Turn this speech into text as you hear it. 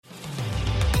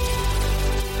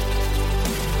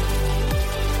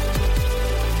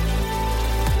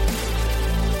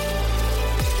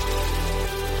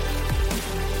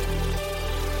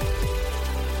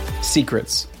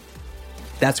Secrets.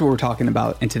 That's what we're talking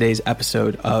about in today's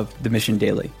episode of The Mission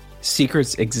Daily.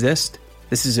 Secrets exist.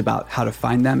 This is about how to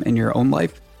find them in your own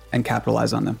life and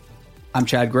capitalize on them. I'm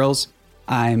Chad Grills.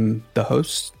 I'm the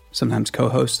host, sometimes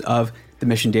co-host of The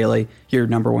Mission Daily, your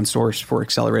number one source for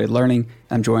accelerated learning.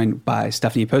 I'm joined by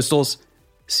Stephanie Postles,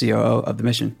 COO of The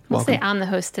Mission. Welcome. I'll say I'm the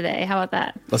host today. How about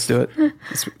that? Let's do it.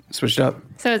 Let's switch it up.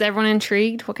 So is everyone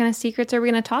intrigued? What kind of secrets are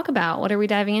we going to talk about? What are we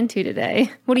diving into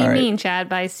today? What do you mean, Chad,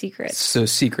 by secrets? So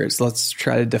secrets, let's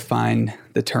try to define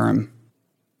the term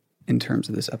in terms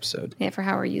of this episode. Yeah, for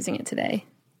how we're using it today.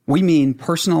 We mean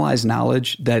personalized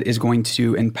knowledge that is going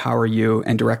to empower you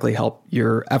and directly help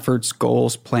your efforts,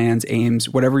 goals, plans, aims,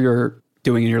 whatever you're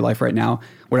doing in your life right now,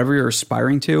 whatever you're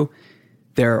aspiring to.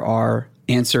 There are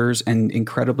answers and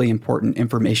incredibly important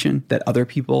information that other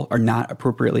people are not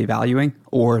appropriately valuing,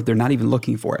 or they're not even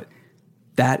looking for it.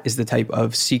 That is the type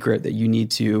of secret that you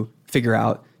need to figure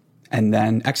out and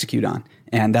then execute on.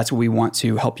 And that's what we want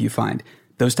to help you find.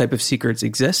 Those type of secrets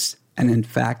exist. And in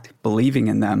fact, believing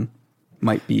in them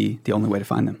might be the only way to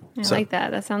find them. I like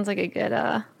that. That sounds like a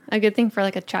good thing for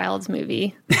like a child's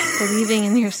movie. Believing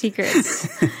in your secrets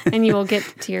and you will get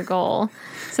to your goal.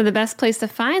 So the best place to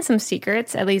find some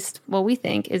secrets, at least what we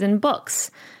think, is in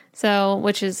books. So,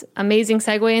 which is amazing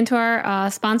segue into our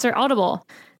sponsor, Audible.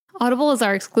 Audible is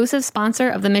our exclusive sponsor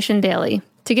of The Mission Daily.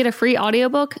 To get a free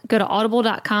audiobook, go to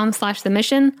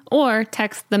audible.com/themission or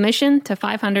text The Mission to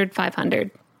 500-500.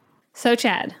 So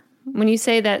Chad, when you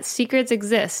say that secrets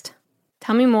exist,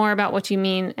 tell me more about what you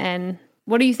mean and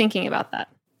what are you thinking about that?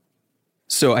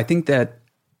 So I think that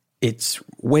it's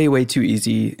way, way too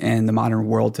easy in the modern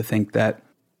world to think that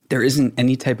there isn't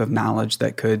any type of knowledge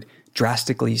that could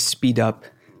drastically speed up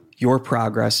your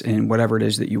progress in whatever it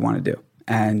is that you want to do.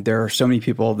 And there are so many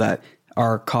people that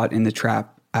are caught in the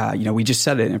trap. We just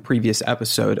said it in a previous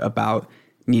episode about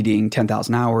needing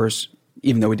 10,000 hours,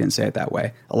 even though we didn't say it that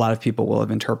way. A lot of people will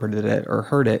have interpreted it or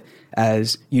heard it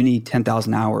as you need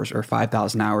 10,000 hours or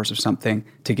 5,000 hours of something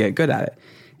to get good at it.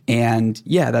 And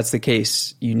yeah, that's the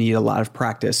case. You need a lot of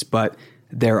practice, but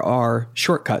there are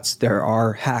shortcuts, there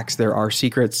are hacks, there are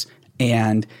secrets.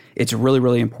 And it's really,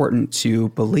 really important to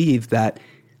believe that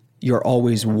you're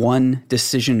always one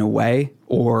decision away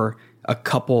or a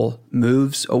couple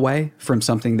moves away from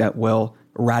something that will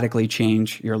radically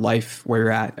change your life, where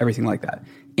you're at, everything like that.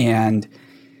 And,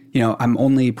 I'm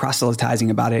only proselytizing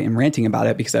about it and ranting about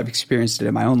it because I've experienced it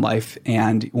in my own life.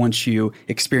 And once you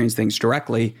experience things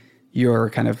directly, you're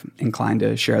kind of inclined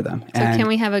to share them. So can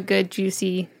we have a good,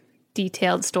 juicy,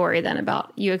 detailed story then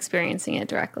about you experiencing it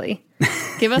directly?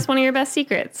 Give us one of your best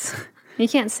secrets. You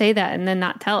can't say that and then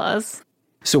not tell us.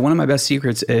 So one of my best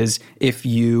secrets is if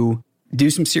you do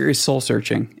some serious soul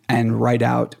searching and write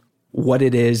out what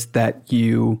it is that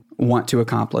you want to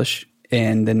accomplish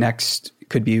in the next,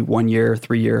 could be 1 year,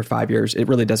 3 year, 5 years, it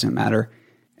really doesn't matter,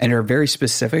 and are very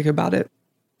specific about it,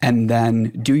 and then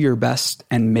do your best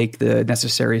and make the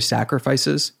necessary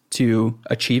sacrifices to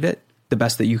achieve it, the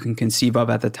best that you can conceive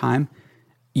of at the time,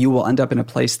 you will end up in a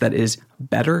place that is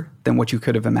better than what you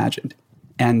could have imagined.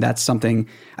 And that's something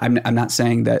I'm not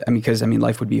saying that, because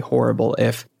life would be horrible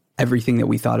if everything that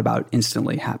we thought about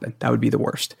instantly happened. That would be the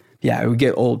worst. Yeah, it would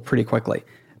get old pretty quickly.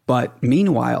 But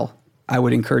meanwhile, I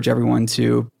would encourage everyone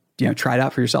to, try it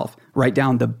out for yourself. Write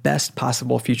down the best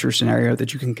possible future scenario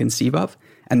that you can conceive of,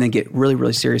 and then get really,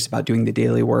 really serious about doing the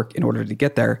daily work in order to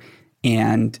get there.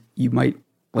 And you might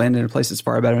land in a place that's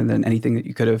far better than anything that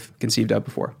you could have conceived of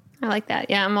before. I like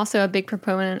that. Yeah, I'm also a big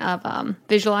proponent of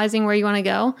visualizing where you want to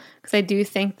go, because I do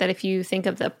think that if you think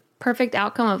of the perfect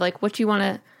outcome of like where you want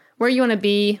to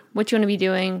be, what you want to be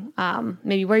doing,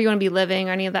 maybe where you want to be living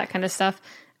or any of that kind of stuff,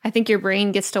 I think your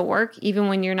brain gets to work even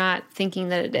when you're not thinking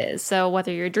that it is. So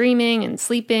whether you're dreaming and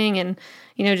sleeping and,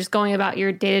 just going about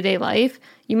your day-to-day life,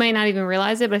 you might not even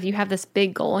realize it, but if you have this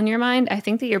big goal in your mind, I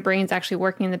think that your brain's actually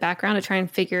working in the background to try and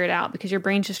figure it out, because your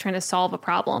brain's just trying to solve a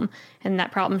problem, and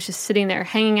that problem's just sitting there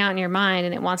hanging out in your mind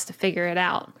and it wants to figure it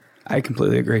out. I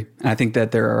completely agree. And I think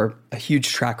that there are a huge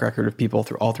track record of people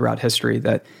all throughout history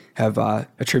that have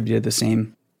attributed the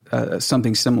same,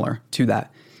 something similar to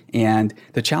that. And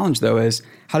the challenge, though, is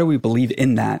how do we believe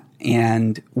in that?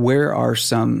 And where are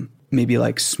some maybe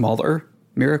like smaller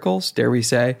miracles, dare we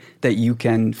say, that you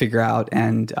can figure out?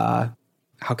 And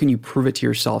how can you prove it to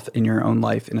yourself in your own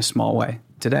life in a small way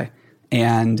today?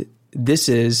 And this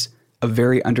is a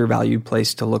very undervalued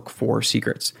place to look for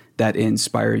secrets that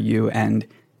inspire you and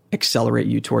accelerate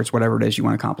you towards whatever it is you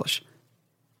want to accomplish.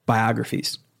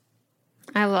 Biographies.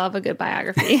 I love a good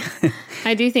biography.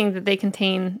 I do think that they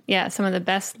contain, some of the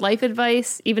best life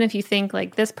advice. Even if you think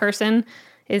like this person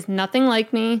is nothing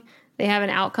like me, they have an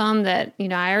outcome that,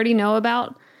 I already know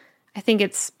about. I think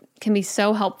can be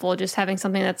so helpful just having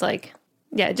something that's like,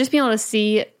 yeah, just being able to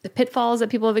see the pitfalls that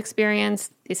people have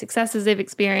experienced, the successes they've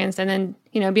experienced, and then,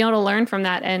 being able to learn from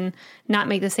that and not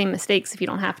make the same mistakes if you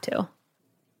don't have to.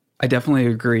 I definitely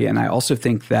agree. And I also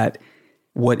think that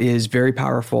what is very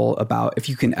powerful about, if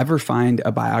you can ever find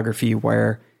a biography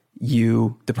where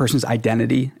the person's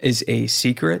identity is a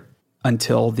secret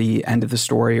until the end of the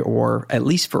story, or at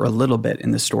least for a little bit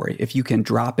in the story, if you can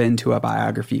drop into a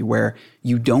biography where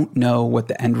you don't know what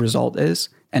the end result is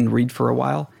and read for a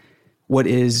while, what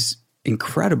is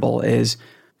incredible is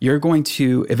you're going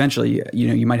to eventually,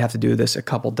 you might have to do this a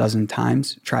couple dozen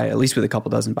times, try at least with a couple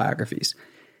dozen biographies,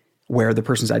 where the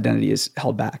person's identity is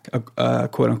held back, a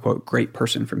quote unquote great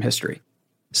person from history,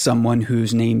 someone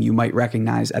whose name you might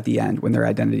recognize at the end when their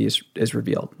identity is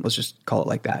revealed. Let's just call it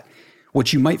like that.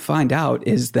 What you might find out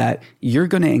is that you're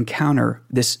going to encounter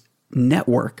this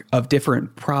network of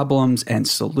different problems and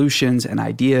solutions and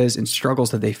ideas and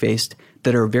struggles that they faced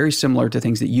that are very similar to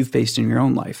things that you've faced in your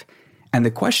own life. And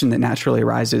the question that naturally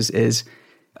arises is,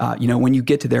 when you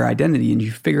get to their identity and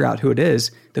you figure out who it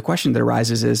is, the question that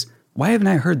arises is, why haven't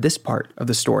I heard this part of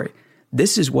the story?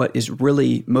 This is what is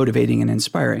really motivating and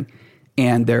inspiring.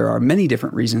 And there are many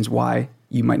different reasons why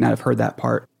you might not have heard that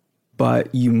part,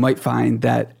 but you might find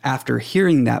that after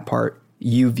hearing that part,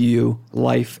 you view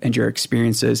life and your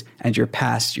experiences and your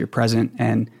past, your present,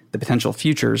 and the potential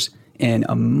futures in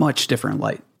a much different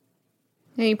light.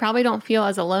 And you probably don't feel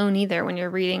as alone either when you're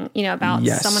reading, about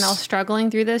someone else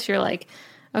struggling through this. You're like,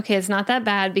 okay, it's not that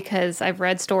bad because I've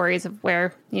read stories of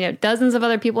where, dozens of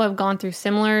other people have gone through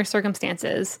similar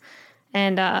circumstances.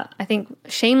 And I think,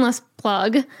 shameless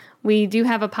plug, we do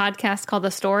have a podcast called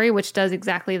The Story, which does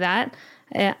exactly that.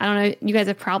 I don't know, you guys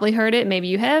have probably heard it. Maybe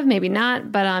you have, maybe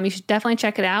not, but you should definitely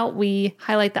check it out. We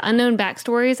highlight the unknown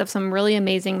backstories of some really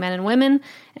amazing men and women,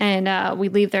 and we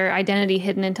leave their identity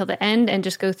hidden until the end and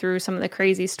just go through some of the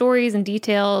crazy stories and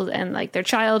details and like their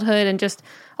childhood and just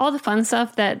all the fun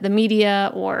stuff that the media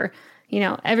or,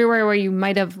 everywhere where you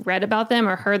might have read about them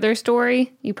or heard their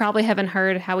story, you probably haven't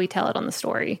heard how we tell it on The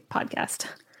Story podcast.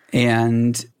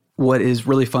 And what is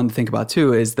really fun to think about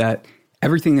too is that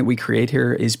everything that we create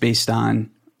here is based on,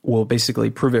 we'll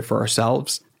basically prove it for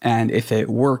ourselves. And if it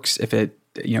works, if it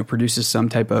produces some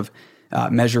type of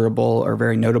measurable or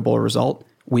very notable result,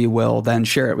 we will then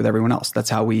share it with everyone else. That's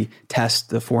how we test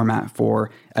the format for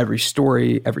every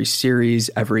story, every series,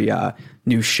 every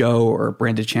new show or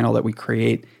branded channel that we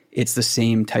create. It's the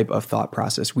same type of thought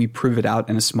process. We prove it out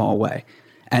in a small way.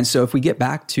 And so if we get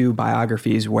back to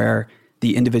biographies where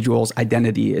the individual's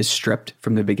identity is stripped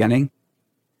from the beginning,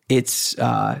 it's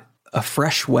a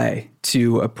fresh way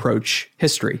to approach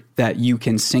history that you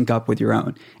can sync up with your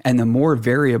own. And the more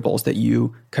variables that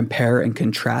you compare and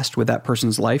contrast with that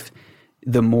person's life,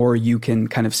 the more you can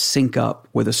kind of sync up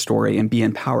with a story and be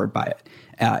empowered by it.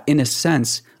 In a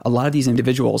sense, a lot of these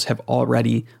individuals have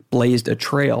already blazed a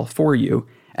trail for you,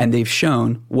 and they've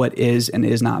shown what is and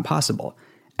is not possible.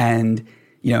 And,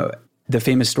 the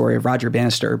famous story of Roger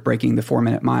Bannister breaking the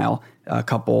 4-minute mile a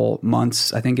couple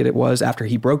months, I think it was, after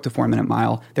he broke the 4-minute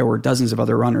mile, there were dozens of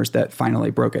other runners that finally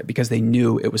broke it because they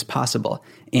knew it was possible.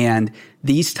 And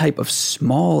these type of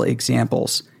small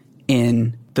examples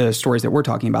in the stories that we're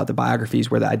talking about, the biographies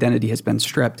where the identity has been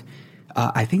stripped,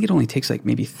 I think it only takes like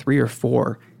maybe 3 or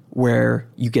 4 where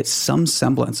you get some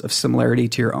semblance of similarity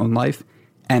to your own life,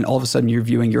 and all of a sudden you're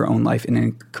viewing your own life in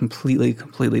a completely,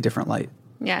 completely different light.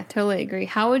 Yeah, totally agree.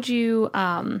 How would you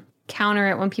counter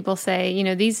it when people say,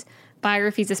 these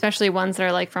biographies, especially ones that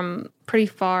are like from pretty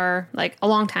far, like a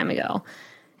long time ago,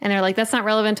 and they're like, that's not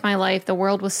relevant to my life. The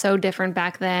world was so different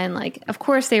back then. Like, of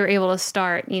course they were able to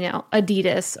start,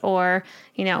 Adidas or,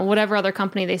 whatever other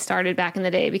company they started back in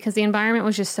the day because the environment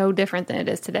was just so different than it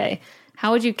is today.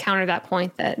 How would you counter that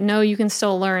point that, no, you can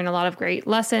still learn a lot of great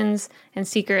lessons and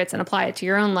secrets and apply it to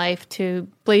your own life to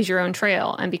blaze your own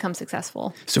trail and become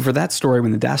successful? So for that story,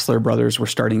 when the Dassler brothers were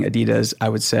starting Adidas, I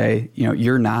would say,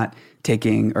 you're not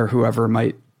taking, or whoever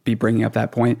might be bringing up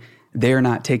that point, they're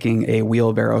not taking a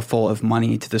wheelbarrow full of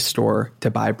money to the store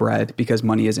to buy bread because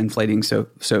money is inflating so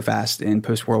fast in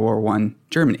post-World War I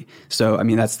Germany. So,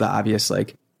 that's the obvious,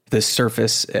 the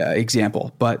surface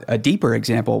example. But a deeper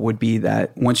example would be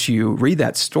that once you read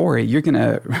that story, you're going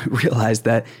to realize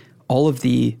that all of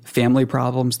the family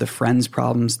problems, the friends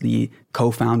problems, the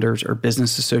co-founders or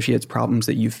business associates problems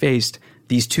that you faced,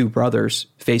 these two brothers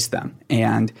faced them.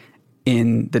 And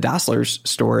in the Dasslers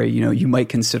story, you might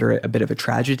consider it a bit of a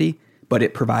tragedy, but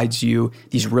it provides you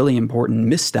these really important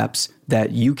missteps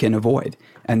that you can avoid.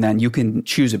 And then you can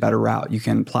choose a better route. You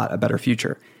can plot a better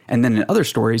future. And then in other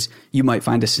stories, you might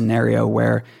find a scenario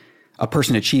where a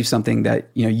person achieves something that,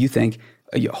 you think,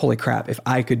 holy crap, if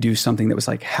I could do something that was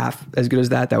like half as good as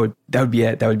that would be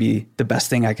it. That would be the best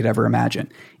thing I could ever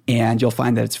imagine. And you'll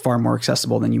find that it's far more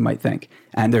accessible than you might think.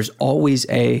 And there's always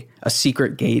a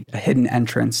secret gate, a hidden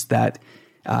entrance that,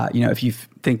 if you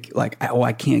think like, oh,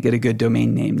 I can't get a good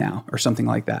domain name now or something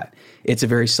like that, it's a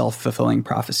very self-fulfilling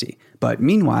prophecy. But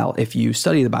meanwhile, if you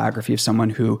study the biography of someone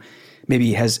who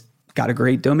maybe has got a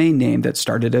great domain name that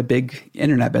started a big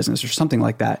internet business or something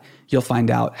like that, you'll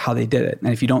find out how they did it.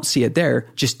 And if you don't see it there,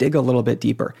 just dig a little bit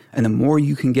deeper. And the more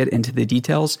you can get into the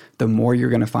details, the more you're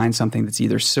going to find something that's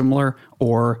either similar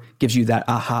or gives you that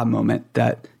aha moment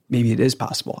that maybe it is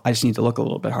possible. I just need to look a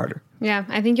little bit harder. Yeah,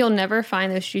 I think you'll never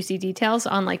find those juicy details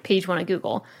on like page 1 of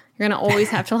Google. You're going to always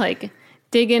have to like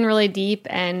dig in really deep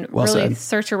and really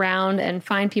search around and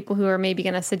find people who are maybe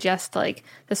going to suggest like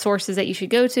the sources that you should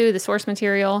go to, the source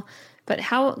material. But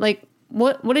how, like,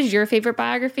 what is your favorite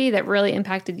biography that really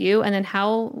impacted you? And then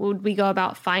how would we go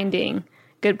about finding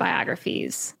good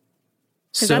biographies?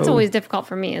 Because that's always difficult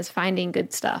for me, is finding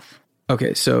good stuff.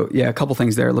 Okay, so yeah, a couple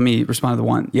things there. Let me respond to the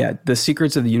one. Yeah, the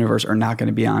secrets of the universe are not going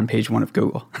to be on page 1 of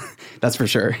Google. That's for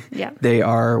sure. Yeah. They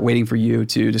are waiting for you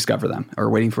to discover them, or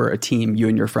waiting for a team, you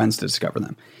and your friends, to discover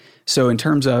them. So in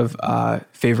terms of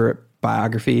favorite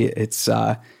biography, it's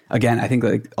again, I think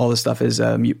like all this stuff is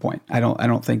a moot point. I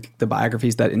don't think the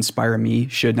biographies that inspire me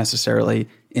should necessarily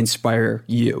inspire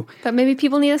you. But maybe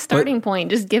people need a starting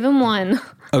point. Just give them one.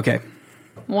 Okay.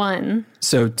 One.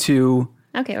 So two.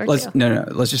 Okay, or two. two. No.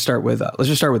 Let's just start with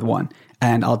one,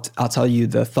 and I'll tell you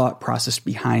the thought process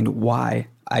behind why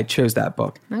I chose that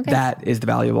book. Okay. That is the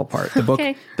valuable part. The book,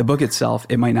 Okay. The book itself,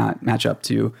 it might not match up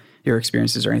to your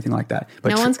experiences or anything like that.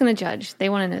 But no one's going to judge. They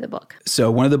want to know the book. So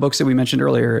one of the books that we mentioned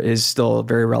earlier is still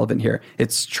very relevant here.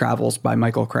 It's Travels by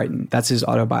Michael Crichton. That's his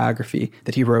autobiography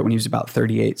that he wrote when he was about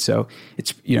 38. So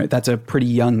it's, that's a pretty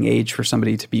young age for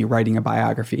somebody to be writing a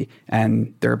biography.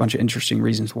 And there are a bunch of interesting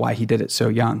reasons why he did it so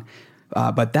young.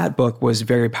 But that book was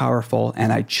very powerful,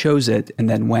 and I chose it and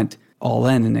then went all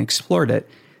in and explored it.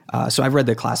 So I've read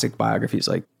the classic biographies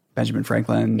like Benjamin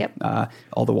Franklin, Yep.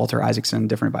 All the Walter Isaacson,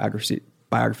 different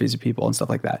biographies of people and stuff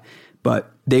like that.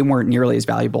 But they weren't nearly as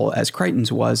valuable as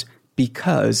Crichton's was,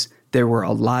 because there were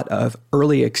a lot of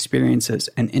early experiences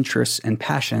and interests and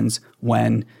passions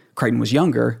when Crichton was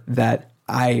younger that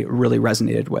I really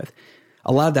resonated with.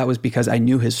 A lot of that was because I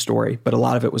knew his story, but a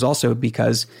lot of it was also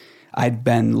because I'd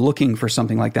been looking for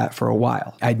something like that for a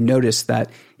while. I'd noticed that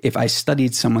if I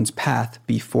studied someone's path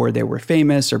before they were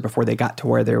famous or before they got to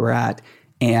where they were at,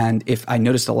 and if I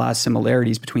noticed a lot of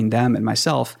similarities between them and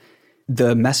myself,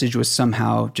 the message was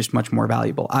somehow just much more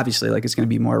valuable. Obviously, like, it's going to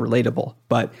be more relatable,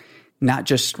 but not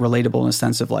just relatable in the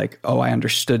sense of like, oh, I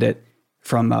understood it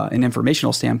from an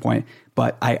informational standpoint,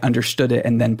 but I understood it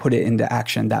and then put it into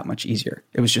action that much easier.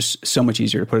 It was just so much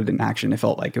easier to put it in action. It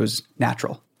felt like it was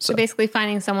natural. So basically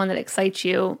finding someone that excites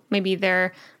you, maybe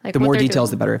they're like, the more details,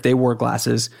 the better. If they wore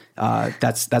glasses,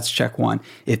 that's check 1.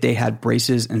 If they had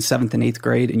braces in 7th and 8th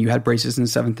grade and you had braces in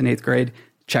 7th and 8th grade,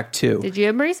 check 2. Did you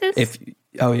have braces?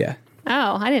 Oh yeah.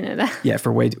 Oh, I didn't know that. Yeah,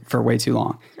 for way too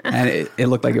long. And it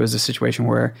looked like it was a situation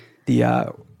where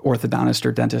the orthodontist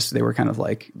or dentist, they were kind of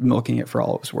like milking it for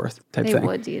all it was worth type thing. They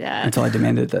would do that. Until I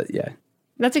demanded that, yeah.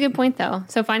 That's a good point, though.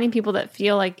 So finding people that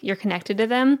feel like you're connected to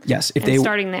them. Yes.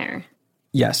 Starting there.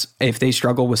 Yes. If they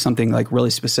struggle with something like really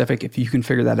specific, if you can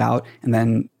figure that out and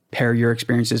then pair your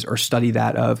experiences or study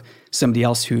that of somebody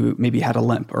else who maybe had a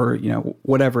limp or,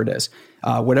 whatever it is,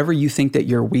 whatever you think that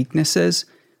your weakness is,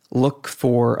 look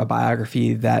for a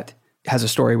biography that has a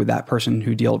story with that person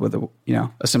who dealt with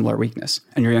a similar weakness,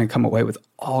 and you're going to come away with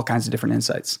all kinds of different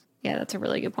insights. Yeah, that's a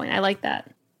really good point. I like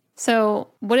that. So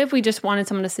what if we just wanted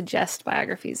someone to suggest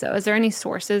biographies, though? Is there any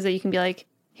sources that you can be like,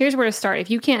 here's where to start? If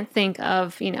you can't think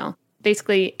of,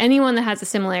 basically anyone that has a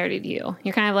similarity to you,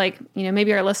 you're kind of like,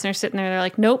 maybe our listeners sitting there, they're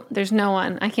like, nope, there's no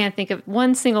one. I can't think of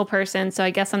one single person, so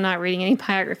I guess I'm not reading any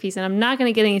biographies, and I'm not going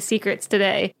to get any secrets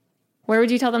today. Where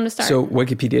would you tell them to start? So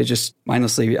Wikipedia, just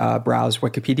mindlessly browse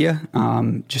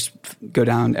Wikipedia. Just go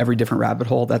down every different rabbit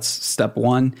hole. That's step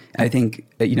 1. I think,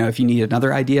 if you need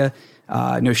another idea,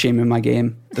 no shame in my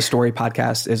game. The Story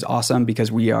podcast is awesome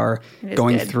because we are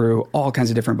going through all kinds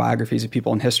of different biographies of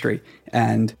people in history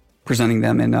and presenting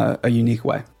them in a unique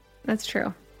way. That's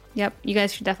true. Yep. You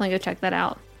guys should definitely go check that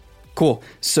out. Cool.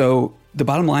 So the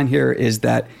bottom line here is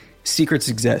that secrets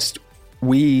exist.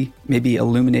 We maybe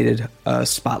illuminated a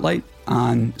spotlight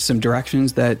on some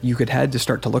directions that you could head to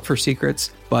start to look for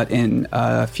secrets. But in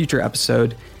a future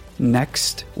episode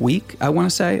next week, I want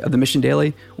to say, of the Mission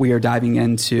Daily, we are diving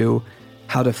into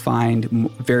how to find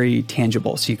very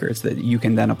tangible secrets that you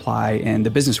can then apply in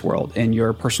the business world, in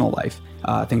your personal life,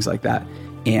 things like that.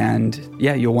 And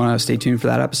yeah, you'll want to stay tuned for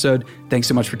that episode. Thanks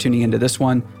so much for tuning into this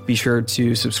one. Be sure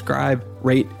to subscribe,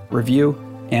 rate, review,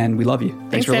 and we love you.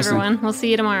 Thanks for listening. Everyone. We'll see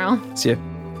you tomorrow. See you.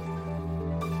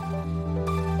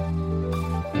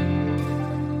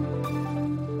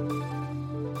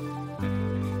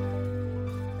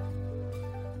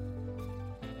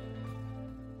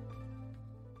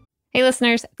 Hey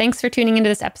listeners, thanks for tuning into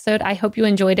this episode. I hope you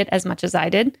enjoyed it as much as I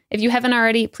did. If you haven't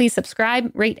already, please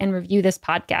subscribe, rate, and review this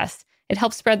podcast. It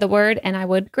helps spread the word, and I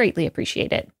would greatly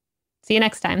appreciate it. See you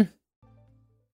next time.